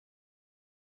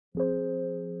Hi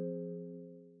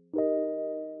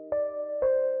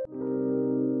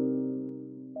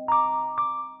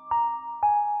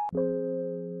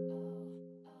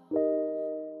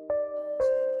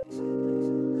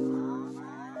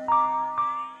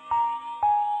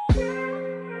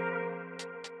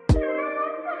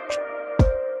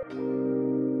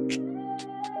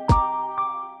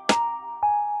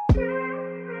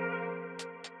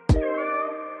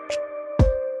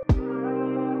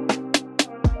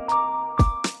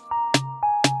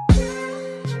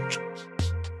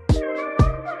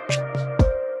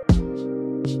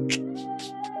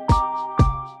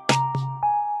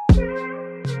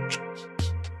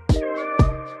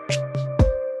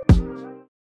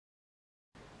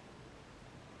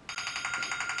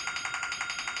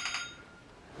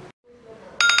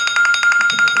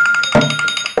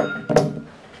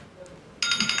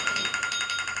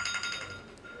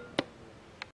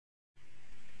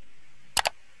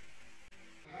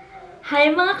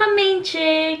mga ka-main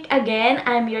chick! Again,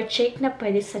 I'm your chick na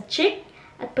pwede sa chick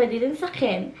at pwede din sa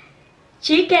ken.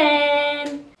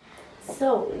 Chicken!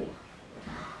 So,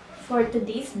 for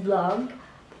today's vlog,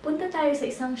 pupunta tayo sa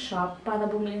isang shop para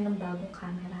bumili ng bagong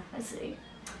camera. Kasi,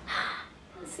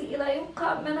 nasira yung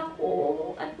camera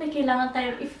ko. At may kailangan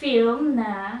tayong i-film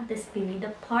na display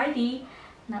the party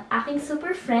ng aking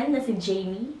super friend na si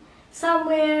Jamie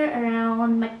somewhere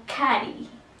around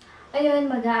Makati.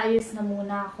 Ayun, mag-aayos na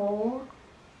muna ako.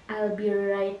 I'll be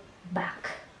right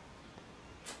back.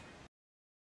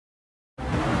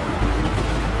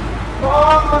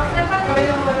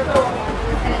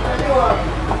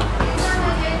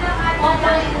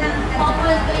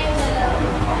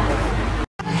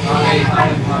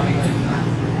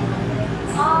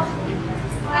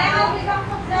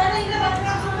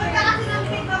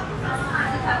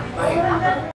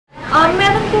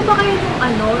 Meron po ba kayo ng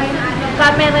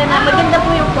camera na maganda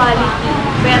po yung quality,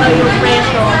 pero yung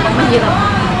presyo mahirap.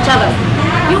 Charot.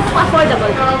 Yung affordable.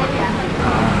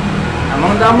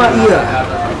 Amang tama iya.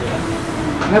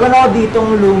 Meron ako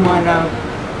ditong luma na,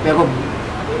 pero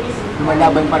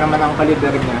lumalaban pa naman ang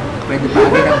kaliber niya. Pwede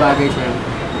bagay na bagay siya.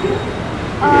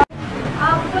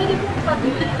 Pwede po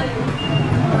patuloy kayo.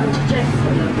 Check ko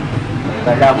lang.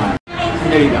 Salamat.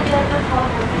 Sandali lang.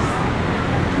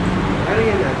 Ano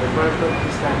yan natin? Part of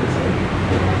the standards.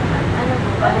 Ano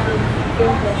po? Parang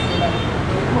yung festival.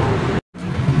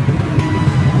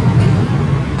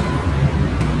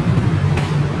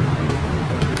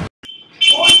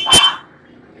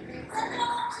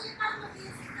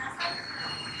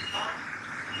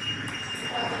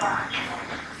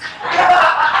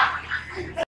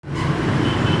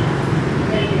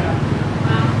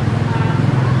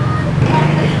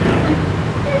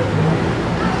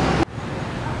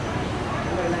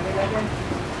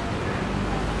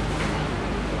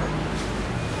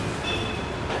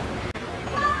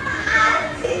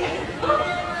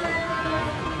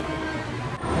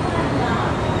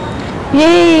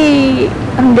 Yay!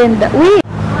 Ang ganda. Wait!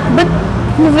 Ba't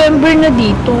November na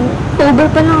dito? October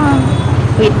pa lang.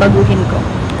 Wait, baguhin ko.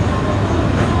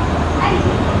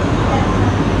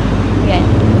 Yan.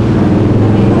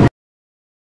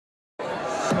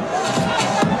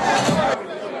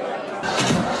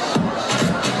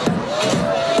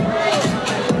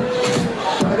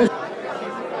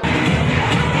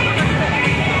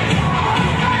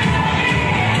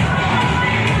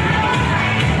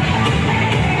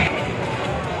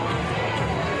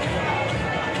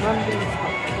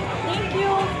 Thank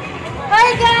you!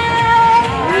 Hi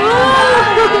guys!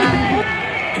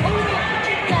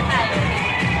 Check na tayo.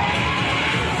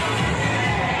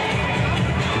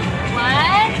 1, 2,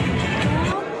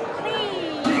 3.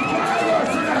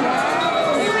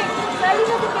 Wait, sali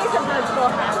natin kayo sa vlog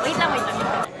ko ha. Wait lang.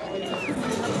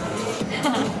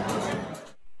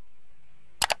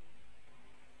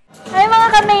 Hi mga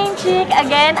ka-main chick!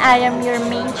 Again, I am your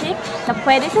main chick na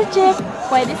pwede sa chick,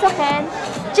 pwede sa ken.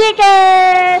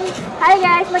 Chicken! Hi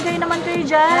guys! Mag-join naman kayo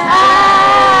dyan!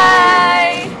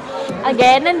 Hi!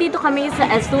 Again, nandito kami sa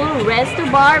Azul Resto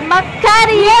Bar,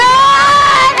 Makati!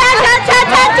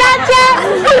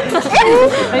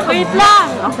 Wait lang!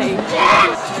 Okay.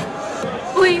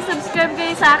 Uy, subscribe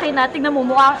kayo sa akin na. Tingnan mo,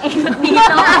 mukhang enot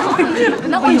dito.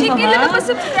 Naku, Chicc, ilan na ba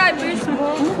subscribers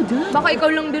mo? Baka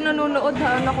ikaw lang din nanonood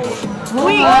ha, naku.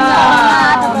 Uy!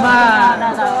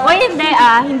 Uy, hindi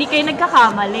hindi kayo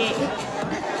nagkakamali.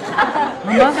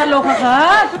 Mama, kaloka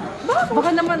ka?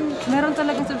 Baka naman meron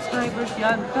talagang subscribers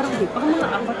yan. Pero baka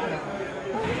mga 4 na.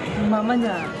 Yung mama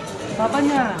niya, papa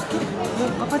niya,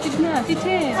 yung kapatid niya, si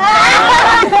Chicc.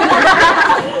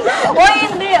 Uy,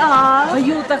 hindi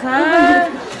Ayuta ka.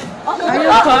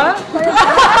 Ayaw ka?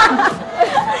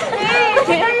 Hey,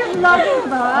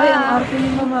 Arte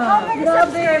ni Mama.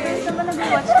 Subscribers naman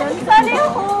nag-watch doon. Sali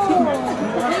ako!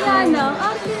 Rihanna,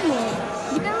 arte mo.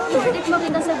 Hindi ka naman worth it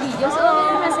makita sa video, so okay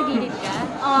na nasa gilid ka.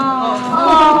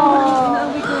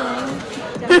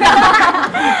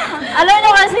 Alam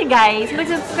nyo kasi guys,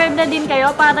 mag-subscribe na din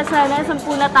kayo para sana 10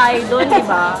 na tayo doon, di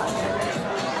ba?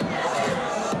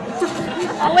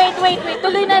 Wait.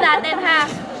 Tuloy na natin, ha?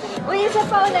 Uy, isa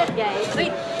pa ulit, guys.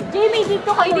 Wait, Jamie, dito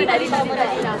ka muna. Dito.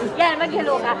 Yan,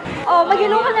 mag-hello ka. Oh,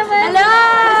 mag-hello ka naman. Hello!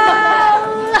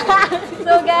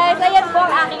 So, guys, ayan po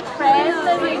ang aking friend.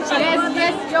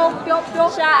 Yes, joke.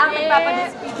 Siya ang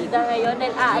nagpapadisipida ngayon.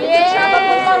 Then, aalis siya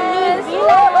papuntang New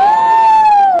Zealand.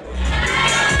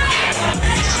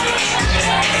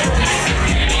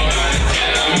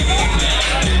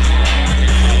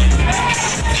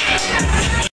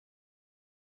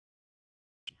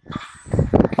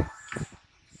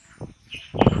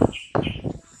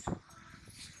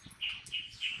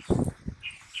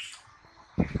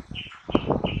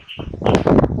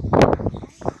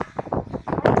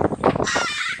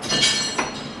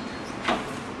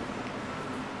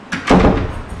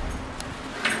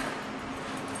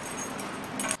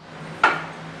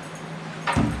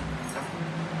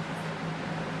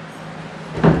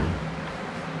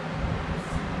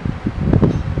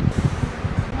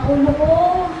 Ulo ko.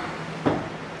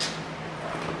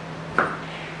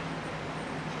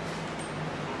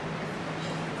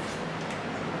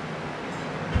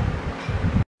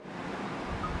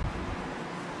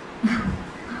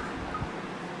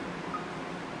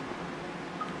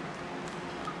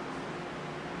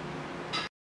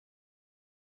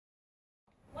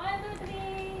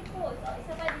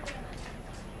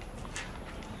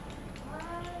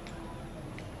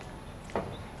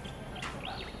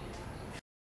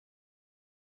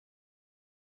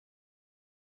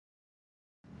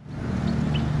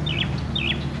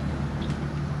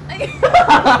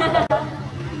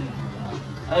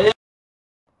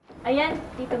 Ayan,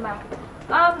 Tito Ma.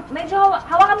 Medyo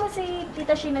hawakan mo si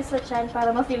Tita Sheena sa chan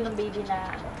para ma-feel ng baby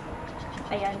na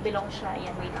ayan, belong siya.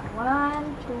 Ayan, wait lang. 1,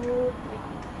 2,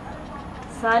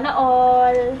 3. Sana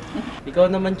all.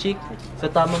 Ikaw naman, Chicc. Sa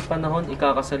tamang panahon,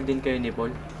 ikakasal din kayo ni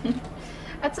Paul.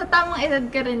 At sa tamang edad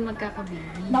ka rin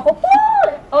magkakabili. Naku po!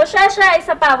 O siya,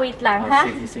 isa pa. Wait lang, ha?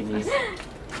 Sige.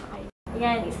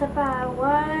 Ayan, isa pa.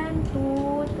 1,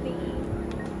 2, 3.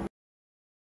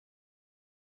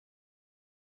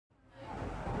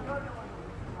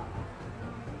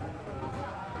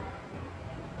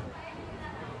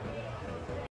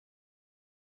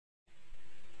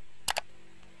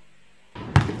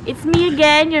 It's me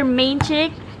again, your main chick,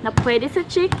 na pwede sa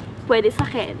chick, pwede sa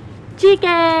Ken.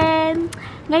 Chicken!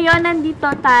 Ngayon, nandito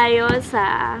tayo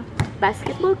sa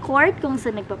basketball court kung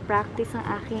saan nagpa-practice ang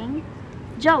aking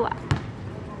jowa.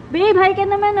 Babe, hi ka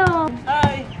naman, oh!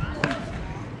 Hi!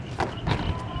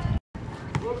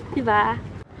 Diba?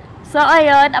 So,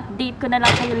 ayun, update ko na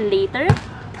lang kayo later.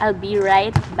 I'll be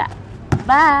right back.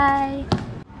 Bye!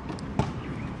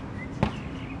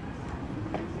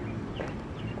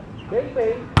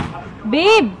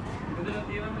 Babe!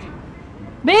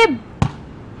 Babe!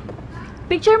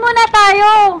 Picture muna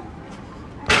tayo!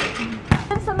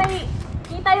 Sa may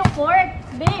kita yung court.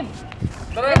 Babe!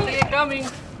 Tara, sige, coming!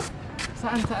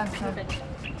 Saan? 3,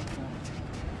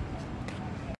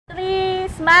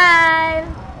 smile!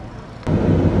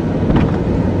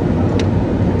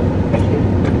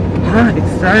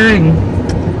 It's tiring.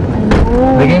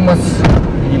 The game was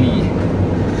really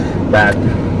bad.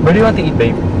 Where do you want to eat,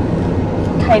 babe?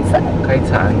 Kahit saan. Kahit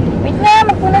saan. Wait nga,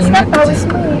 magpunas ka. Pawis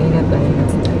mo eh. Ingat.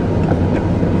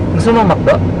 Gusto mo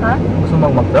magdo? Ha? Gusto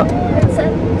mo magdo? Kahit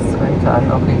saan. Kahit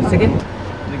saan, okay. Sige.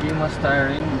 The game was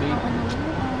tiring, babe.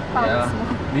 Pawis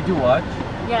mo. Did you watch?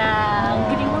 Yeah,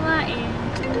 galing mo nga eh.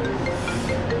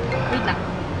 Wait lang.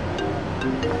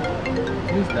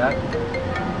 Who's that?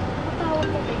 Matawag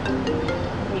ka eh.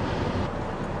 Wait.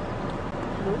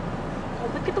 Hello? Oh,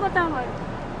 ba't ka tumatawag?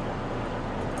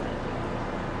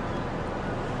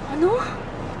 Ano?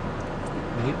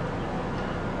 Babe?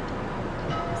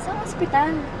 Saan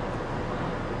ospital?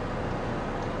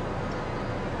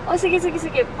 Oh, sige.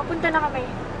 Papunta na kami.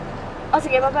 Oh,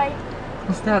 sige, bye-bye.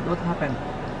 What's that? What happened?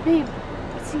 Babe,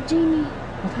 si Jamie.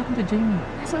 What happened to Jamie?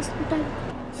 Nasa ospital.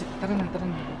 Tara na.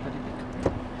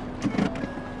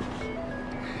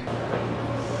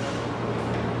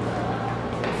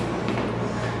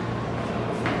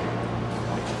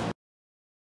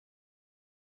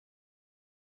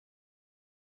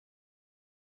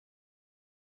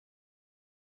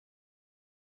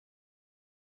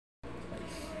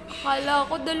 Akala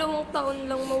ko 2 taon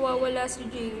lang mawawala si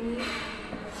Jamie.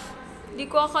 Di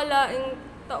ko akalaing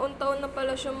taon-taon na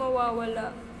pala siya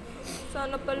mawawala.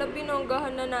 Sana pala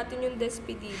binonggahan na natin yung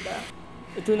despedida.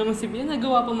 Ito naman si Bia,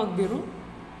 nagawa pa magbiro.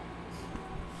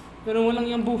 Pero walang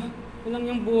yung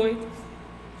buhay.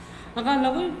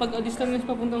 Akala ko yung pag-alis lang niya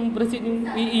papuntang Brazil yung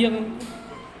iiyakan.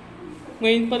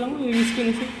 Ngayon pa lang, i-miss ko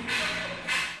na siya.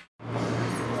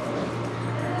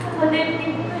 Hindi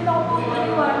ko ako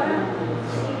maniwala.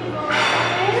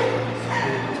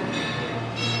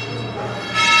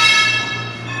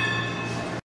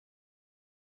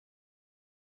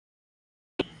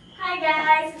 Hi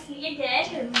guys, it's me again,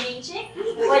 your main chick.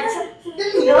 What's up?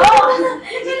 Yun!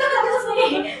 Sino ka ba sa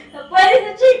pwede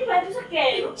sa chick, pwede sa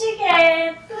Ken. Chicken!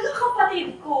 Tulong kapatid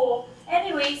ko.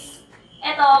 Anyways,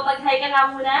 eto, mag-hi ka nga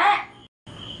muna.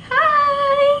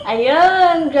 Hi!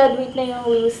 Ayun, graduate na yung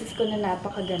Wilsis ko na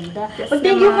napakaganda.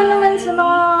 Pag-thank you ka naman sa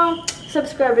mga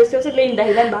subscribers ko. Sila yung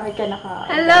dahilan bakit ka naka...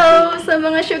 Hello sa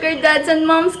mga sugar dads and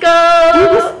moms ko!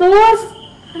 Bastos!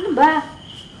 Ano ba?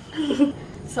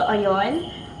 So, ayun.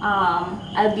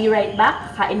 I'll be right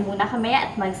back. Kain muna kami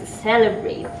at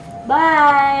mag-celebrate.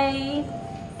 Bye!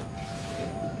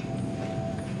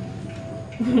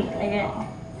 Ayan.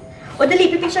 O,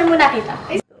 dali, pipicture muna kita.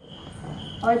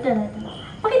 O, ito na.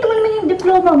 Pakita mo naman yung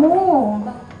diploma mo.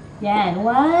 Yan.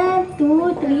 1,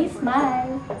 2, 3,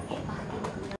 smile.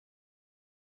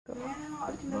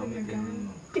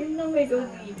 Tingnan mo ikaw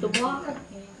dito. Bakit?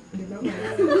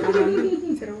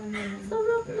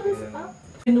 Sobrang close up.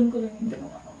 Inom ko lang yung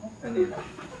dalawa mo. Ano yun?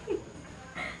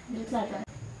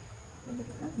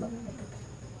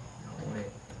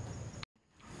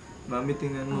 Mami,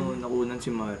 tingnan mo, nakunan si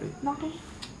Mari. Bakit?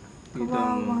 Kita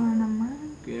Kawawa mo. naman.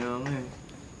 Kaya nga eh.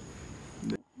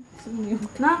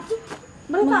 Nak,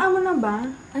 balitaan mo na ba?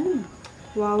 Ano?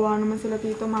 Wawa naman sila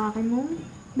tito Maki mo.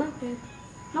 Bakit?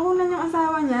 Nakunan yung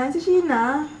asawa niya, si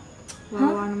Sheena.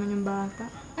 Wawa naman yung bata.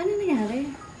 Ano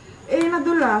nangyari? Eh,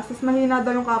 nadulas, tapos mahina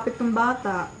daw yung kapit ng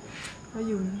bata.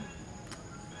 Ayun.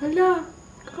 Hala,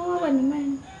 kawawa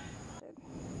naman.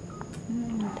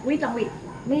 Wait lang, wait.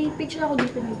 May picture ako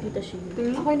dito ng Tita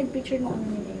Sheila. Ako yung nag-picture mo ano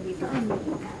nila yung dito.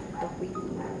 Ito, wait.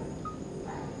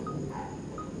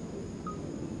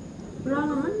 Wala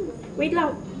naman. Wait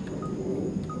lang.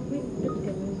 Wait, ba't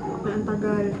ganun? Ay, ang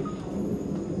tagal.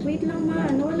 Wait lang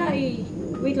man, wala eh.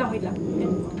 Wait lang, wait lang.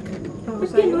 Oh, Ba't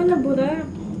sa'yo? gano'n nabura?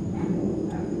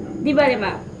 Di ba,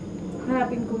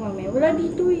 hanapin ko mamaya. Wala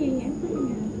dito eh. Ano ba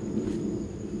yan?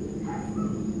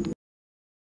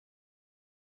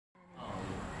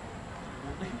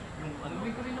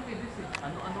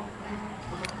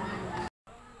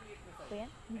 Ito yan?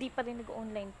 Hindi pa rin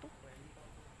nag-online to.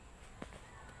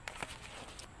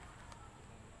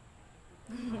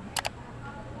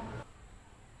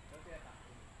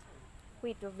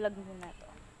 Wait, vlog muna to.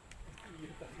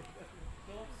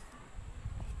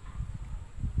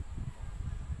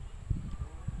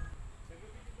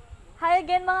 Hi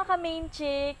again mga ka-main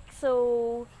chick!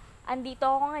 So, andito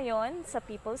ako ngayon sa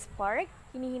People's Park.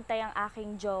 Hinihintay ang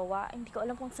aking jowa. Hindi ko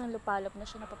alam kung saan lupalop na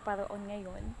siya napaparoon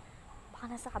ngayon. Baka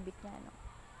nasa kabit niya, no?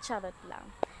 Charot lang.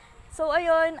 So,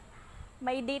 ayun,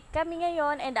 may date kami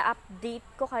ngayon and update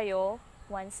ko kayo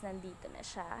once nandito na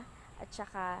siya. At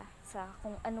saka sa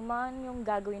kung ano man yung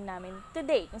gagawin namin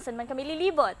today, kung saan man kami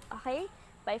lilibot. Okay?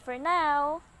 Bye for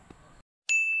now!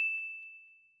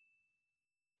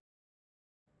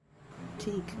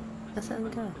 Chicc, nasaan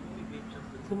ka?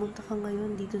 Pumunta ka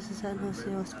ngayon dito sa San Jose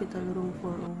Hospital Room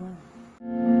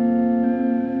 401.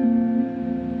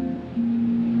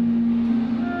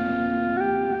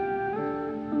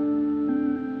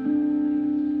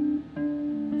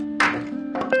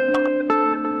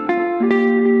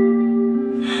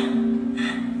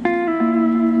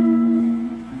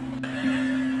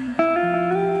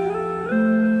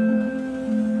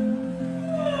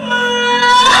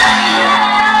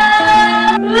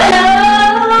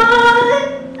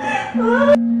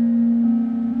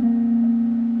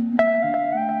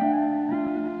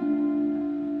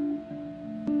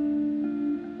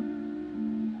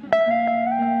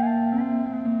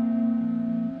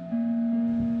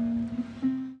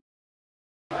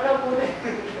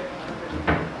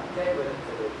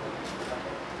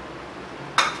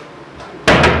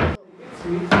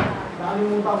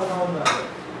 Nakalimutan ko na ako ba?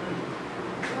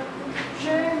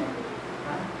 Sure.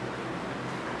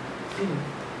 Sino?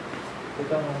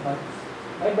 Ito ang mga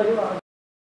ay, baliw ako.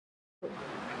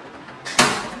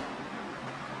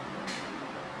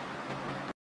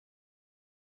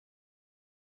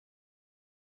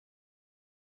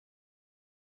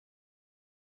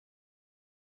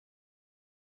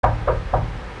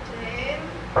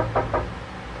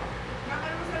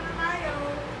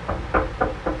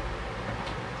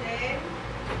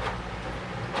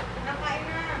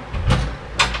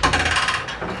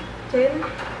 Chicc!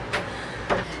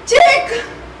 Chicc!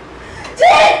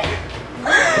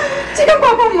 Chicc ang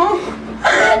papa mo!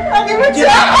 Bakit mo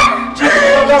siya?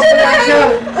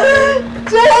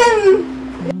 Jen!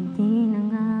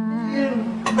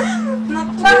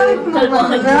 Nakbalik mo ba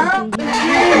na?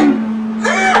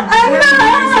 Anak!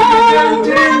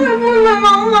 Bakit mo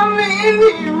naman kami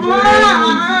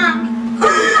iniwan?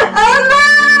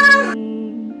 Anak!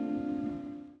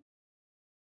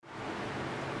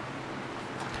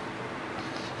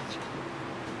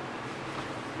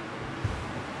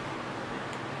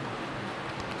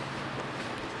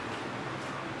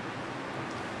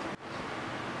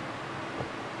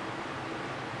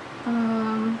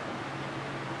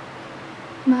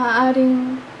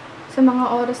 Maaaring sa mga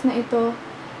oras na ito,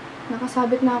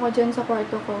 nakasabit na ako dyan sa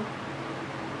kwarto ko.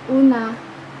 Una,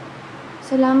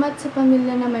 salamat sa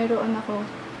pamilya na mayroon ako,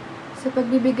 sa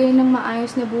pagbibigay ng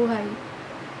maayos na buhay.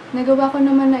 Nagawa ko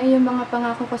naman na iyong mga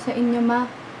pangako ko sa inyo, ma,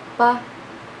 pa,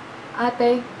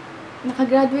 ate.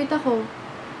 Nakagraduate ako.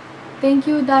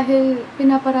 Thank you dahil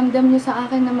pinaparamdam niyo sa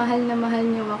akin na mahal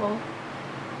niyo ako.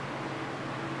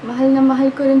 Mahal na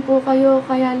mahal ko rin po kayo,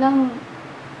 kaya lang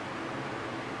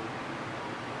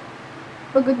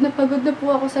pagod na po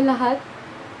ako sa lahat.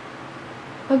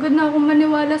 Pagod na akong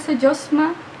maniwala sa Diyos,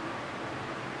 ma.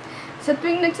 Sa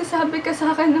tuwing nagsasabi ka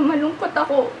sa akin na malungkot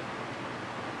ako,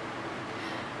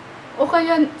 o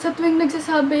kaya sa tuwing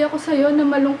nagsasabi ako sa'yo na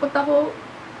malungkot ako,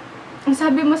 ang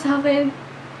sabi mo sa akin,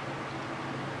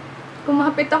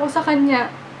 kumapit ako sa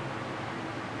Kanya.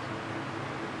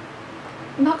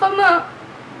 Baka ma,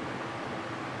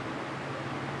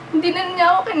 hindi na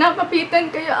niya ako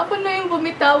kinakapitan, kaya ako na yung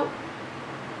bumitaw.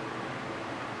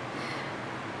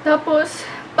 Tapos,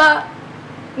 pa,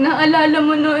 naalala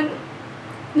mo nun,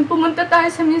 nung pumunta tayo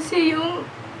sa museum,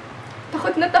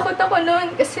 takot na takot ako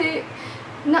nun kasi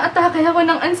naatake ako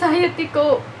ng anxiety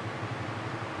ko.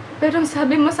 Pero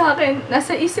sabi mo sa akin,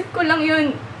 nasa isip ko lang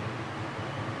yun.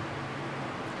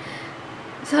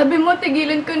 Sabi mo,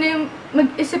 tigilan ko na yung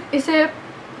mag-isip-isip.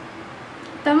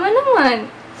 Tama naman.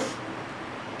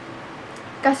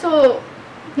 Kaso,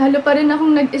 lalo pa rin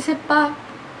akong nag-isip pa.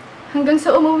 Hanggang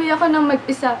sa umuwi ako ng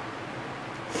mag-isa.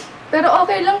 Pero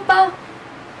okay lang pa.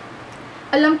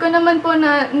 Alam ko naman po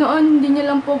na noon hindi niyo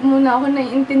lang po muna ako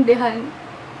naiintindihan.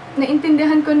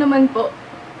 Naintindihan ko naman po.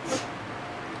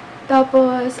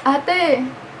 Tapos, ate,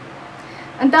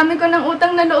 ang dami ko ng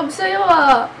utang na loob sa'yo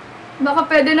ah.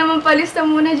 Baka pwede naman palista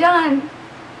muna dyan.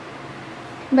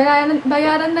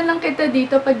 Bayaran na lang kita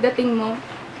dito pagdating mo.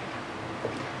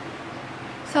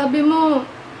 Sabi mo,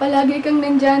 palagi kang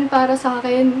nandyan para sa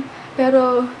akin.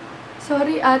 Pero,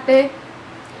 sorry ate.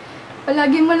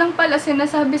 Palagi mo lang pala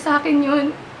sinasabi sa akin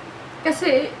yun.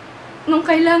 Kasi, nung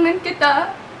kailangan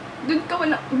kita, dun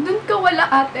ka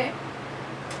wala ate.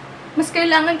 Mas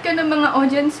kailangan ka ng mga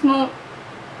audience mo.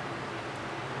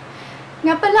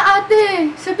 Nga pala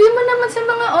ate, sabi mo naman sa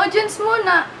mga audience mo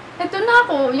na eto na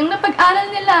ako, yung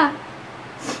napag-aral nila.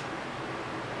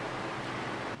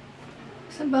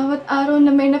 Sa bawat araw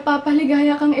na may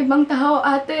napapaligaya kang ibang tao,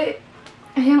 ate,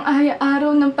 ay ang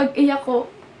araw ng pag-iyak ko.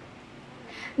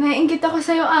 Naiingit ako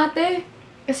sa'yo, ate.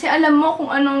 Kasi alam mo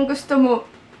kung anong gusto mo.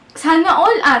 Sana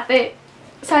all, ate.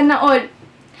 Sana all.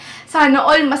 Sana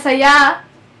all masaya,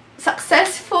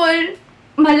 successful,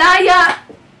 malaya.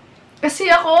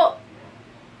 Kasi ako,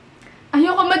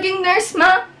 ayoko maging nurse,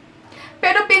 ma.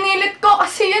 Pero pinilit ko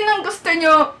kasi yun ang gusto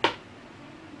nyo.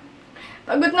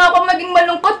 Pagod na ako maging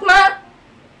malungkot, ma.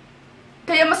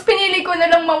 Kaya mas pinili ko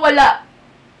na lang mawala.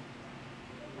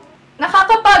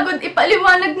 Nakakapagod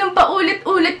ipaliwanag ng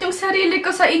paulit-ulit yung sarili ko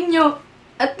sa inyo.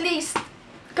 At least,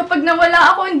 kapag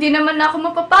nawala ako, hindi naman ako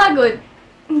mapapagod.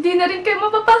 Hindi na rin kayo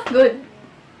mapapagod.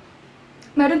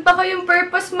 Meron pa kayong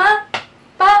purpose, ma.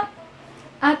 Pa.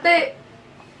 Ate.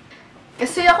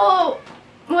 Kasi ako,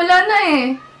 wala na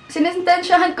eh.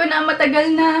 Sinintensyahan ko na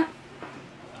matagal na.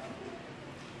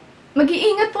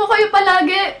 Mag-iingat po kayo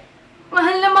palagi.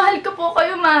 Mahal na mahal ko po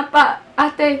kayo, ma. Pa.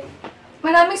 Ate.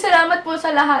 Maraming salamat po sa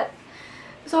lahat.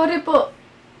 Sorry po.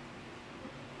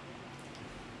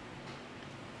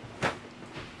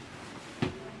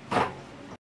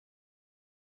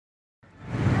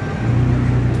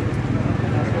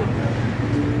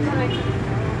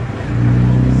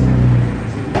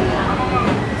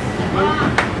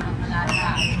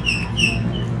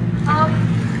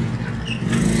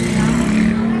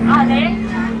 Ale?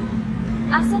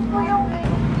 Asan po yung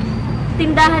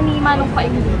tindahan ni Manong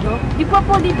Paimilyo? Di po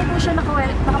dito po siya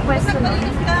nakapwesto na.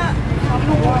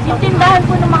 Yung tindahan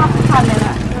po ng mga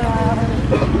kamera.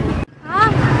 Ha?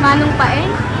 Manong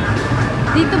Paeng?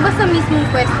 Dito ba sa mismong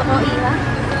pwesto ko, Iha?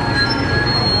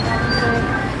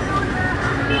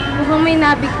 Mukhang may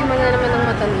nabiktima na naman ng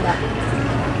matanda.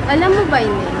 Alam mo ba,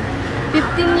 Ineng,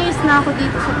 15 years na ako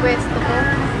dito sa pwesto ko.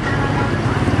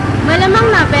 Malamang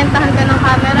nabentahan ka ng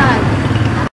kamera.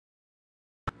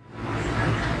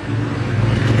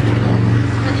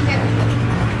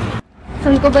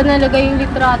 Saan ko ba nalagay yung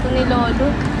litrato ni Lolo?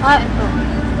 Ito.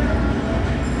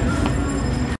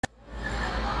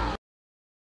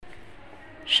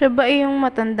 Siya ba yung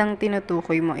matandang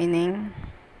tinutukoy mo, Ineng?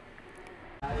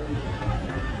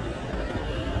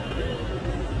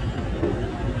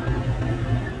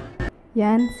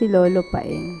 Yan si Lolo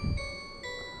Paeng.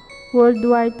 World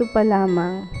War II pa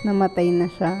lamang, namatay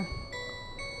na siya.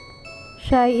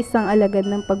 Siya ay isang alagad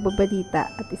ng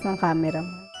pagbabalita at isang kameraman.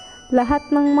 Lahat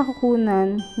ng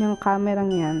makukunan niyang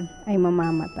kamerang yan ay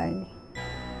mamamatay.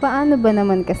 Paano ba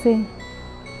naman kasi?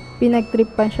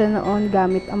 Pinagtripan siya noon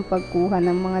gamit ang pagkuha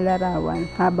ng mga larawan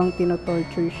habang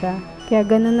tinotorture siya. Kaya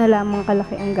ganun na lamang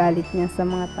kalaki ang galit niya sa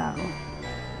mga tao.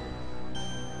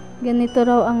 Ganito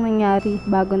raw ang nangyari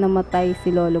bago namatay si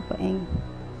Lolo Paeng.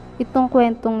 Itong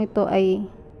kwentong ito ay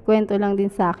kwento lang din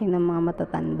sa akin ng mga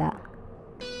matatanda.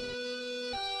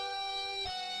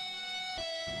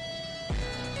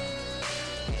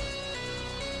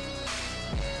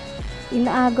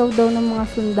 Inaagaw daw ng mga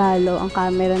sundalo ang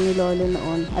kamera ni Lolo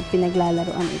noon at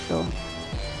pinaglalaroan ito.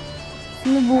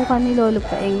 Sinubukan ni Lolo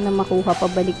Paeng na makuha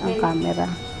pabalik ang kamera.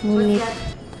 Ngunit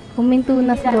huminto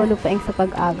na si Lolo Paeng sa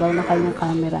pag-agaw ng kanyang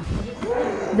kamera.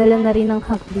 Dala na rin ng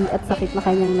hakdi at sakit na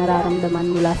kanyang nararamdaman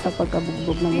mula sa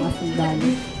pagkabugbog ng mga sundalo.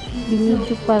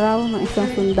 Binidyo pa raw ng isang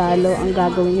sundalo ang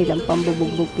gagawin nilang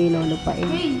pambubugbog kay Lolo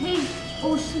Paeng.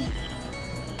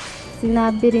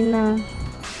 Sinabi rin na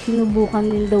sinubukan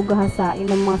din daw gahasain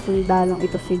ng mga sundalong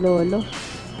ito si Lolo.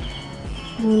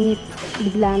 Ngunit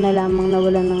bigla na lamang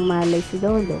nawalan ng malay si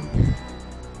Lolo.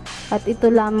 At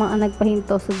ito lamang ang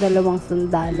nagpahinto sa dalawang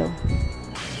sundalo.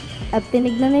 At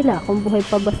tinignan nila kung buhay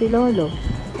pa ba si Lolo.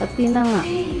 At yun na nga,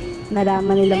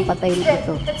 nalaman nilang patay na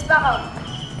ito.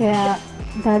 Kaya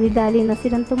dali-dali na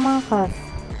silang tumakas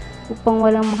upang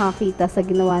walang makakita sa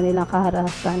ginawa nilang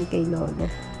kaharasan kay Lolo.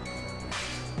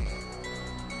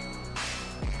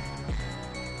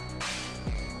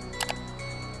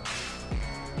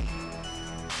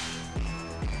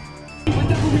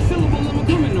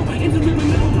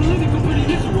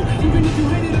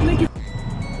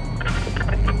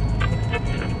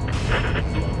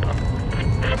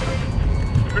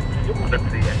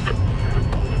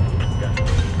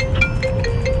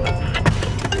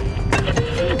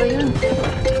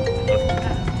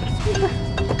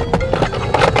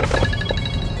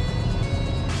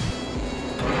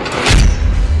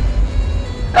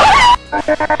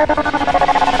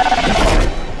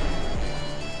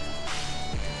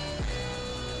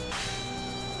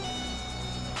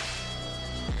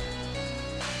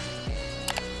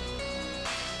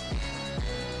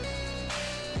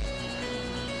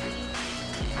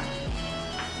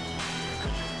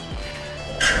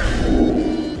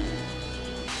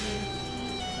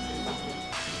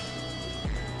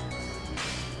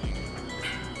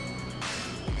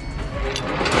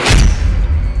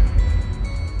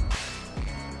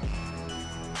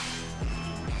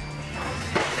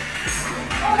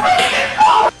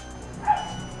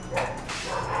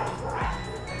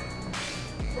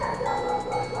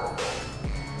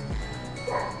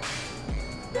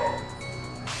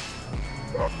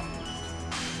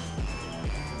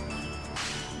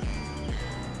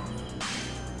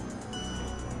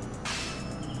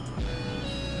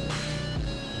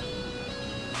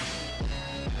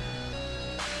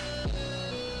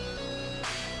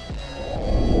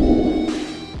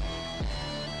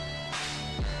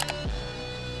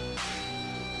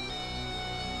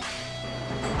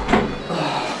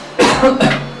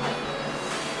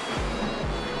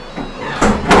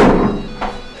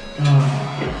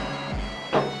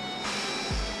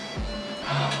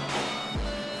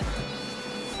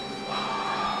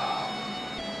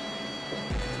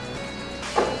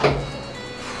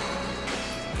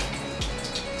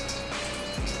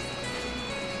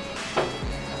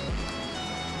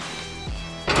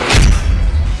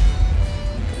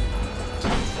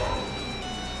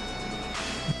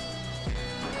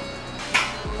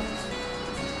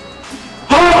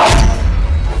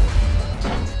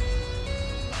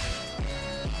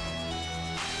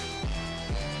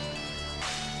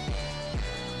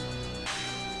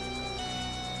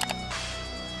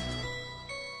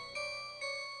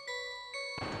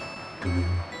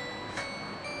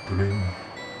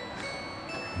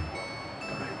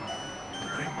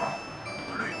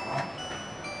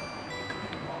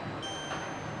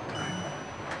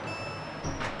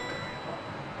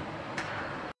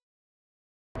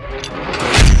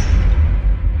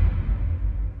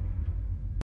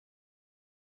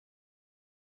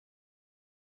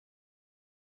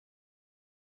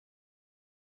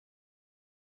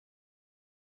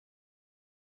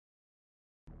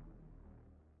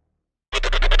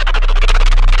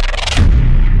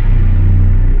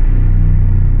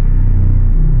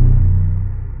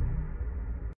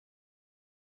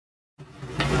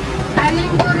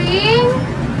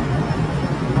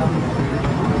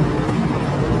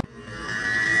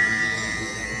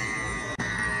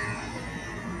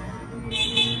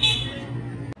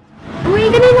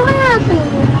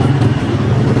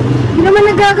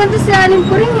 nagaganto si Aling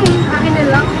Puring eh. Akin na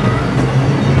lang.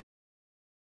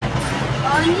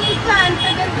 Oh, Nika, ang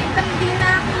tagal kitang di